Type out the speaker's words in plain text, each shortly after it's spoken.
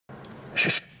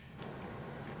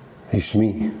It's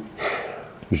me,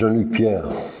 Jean-Luc Pierre.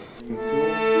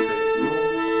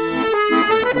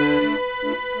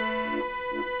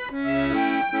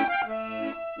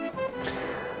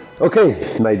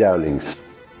 Okay, my darlings.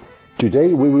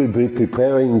 Today we will be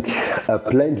preparing a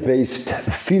plant-based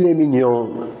filet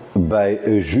mignon by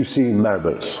Juicy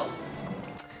Marbles.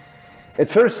 At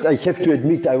first, I have to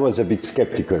admit I was a bit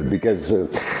skeptical because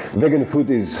vegan food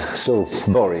is so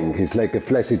boring. It's like a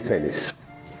flaccid penis.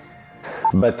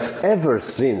 But ever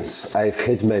since I've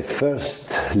had my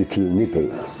first little nipple,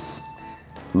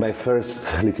 my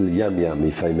first little yum-yum,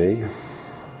 if I may,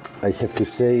 I have to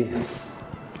say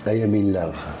I am in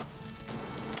love.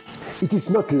 It is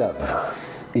not love,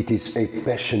 it is a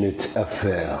passionate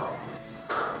affair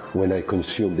when I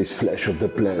consume this flesh of the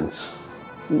plants.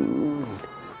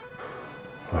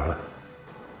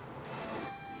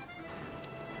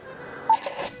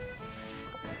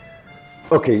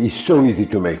 Okay, it's so easy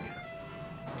to make.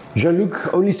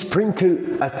 Jean-Luc only sprinkle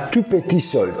a tout petit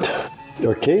salt,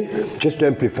 okay? Just to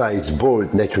amplify its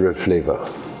bold, natural flavor.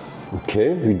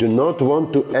 Okay, we do not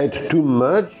want to add too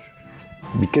much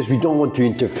because we don't want to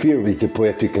interfere with the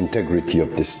poetic integrity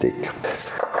of the steak.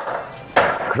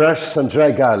 Crush some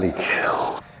dry garlic,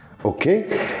 okay?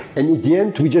 And in the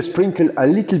end, we just sprinkle a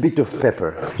little bit of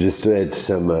pepper, just to add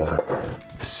some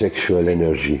sexual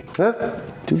energy. Huh?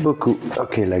 Tout beaucoup.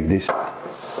 Okay, like this.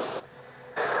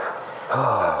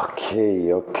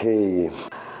 Okay, okay.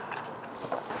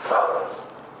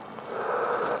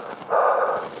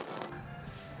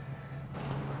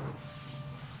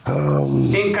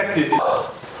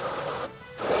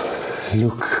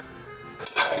 Look.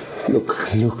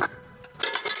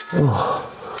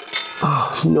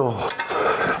 Oh, no.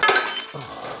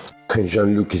 And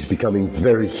Jean-Luc is becoming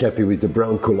very happy with the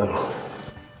brown color.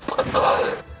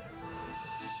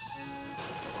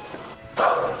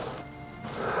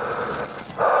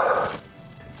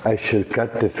 I shall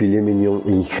cut the filet mignon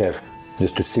in half,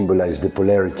 just to symbolize the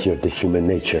polarity of the human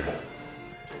nature.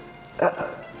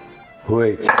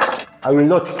 Wait, I will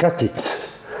not cut it.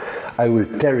 I will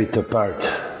tear it apart,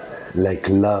 like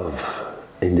love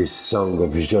in this song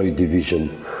of joy division.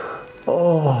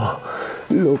 Oh,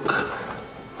 look.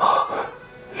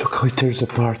 Look how it tears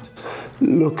apart.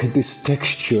 Look at this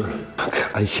texture.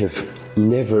 I have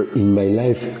never in my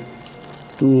life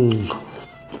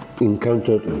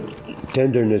encountered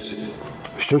tenderness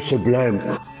so sublime.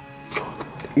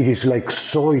 It is like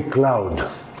soy cloud.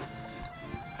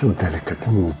 So delicate.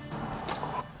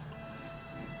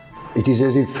 It is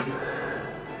as if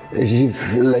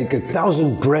like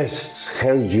 1,000 breasts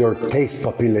held your taste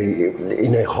papillae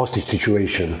in a hostage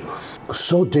situation.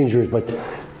 So dangerous, but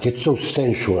yet so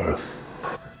sensual.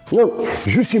 No,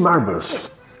 Juicy Marbles.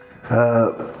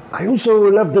 I also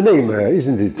love the name,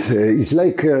 isn't it? It's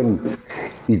like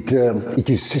it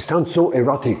sounds so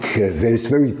erotic. There's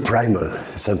very primal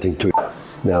something to it.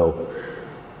 Now,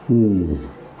 the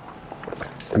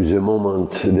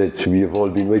moment that we have all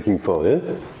been waiting for, eh?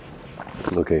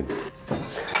 Okay.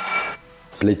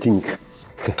 Plating.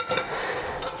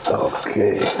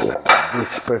 Okay, like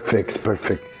this, perfect.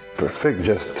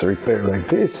 Just prepare like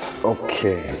this.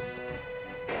 Okay.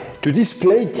 To this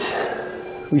plate,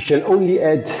 we shall only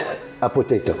add a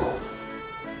potato.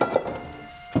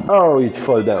 Oh, it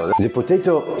fell down. The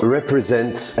potato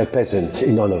represents a peasant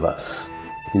in all of us.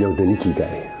 You know, the little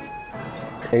guy.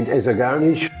 And as a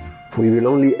garnish, we will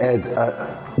only add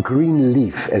a green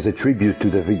leaf as a tribute to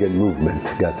the vegan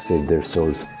movement. God save their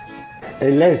souls.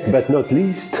 And last but not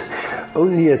least,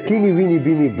 only a teeny weeny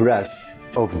beeny brush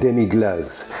of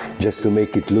demi-glace, just to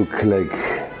make it look like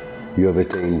you have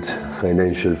attained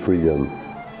financial freedom.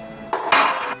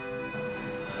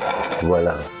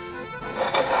 Voila.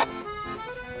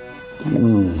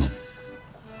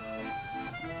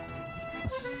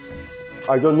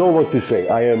 I don't know what to say.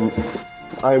 I am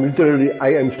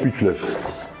speechless.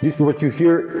 This what you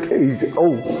hear is,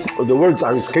 oh, the words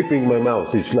are escaping my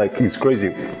mouth. It's like, it's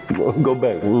crazy. Go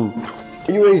back.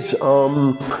 Anyways,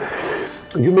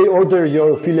 you may order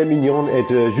your filet mignon at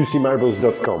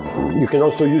juicymarbles.com. You can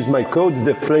also use my code,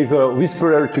 the flavor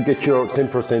whisperer, to get your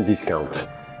 10% discount.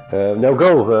 Now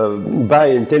go, buy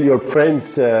and tell your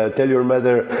friends, tell your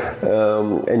mother,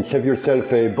 and have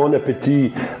yourself a bon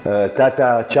appetit,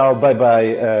 tata, ciao,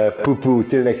 bye-bye, poo-poo,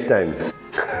 till next time.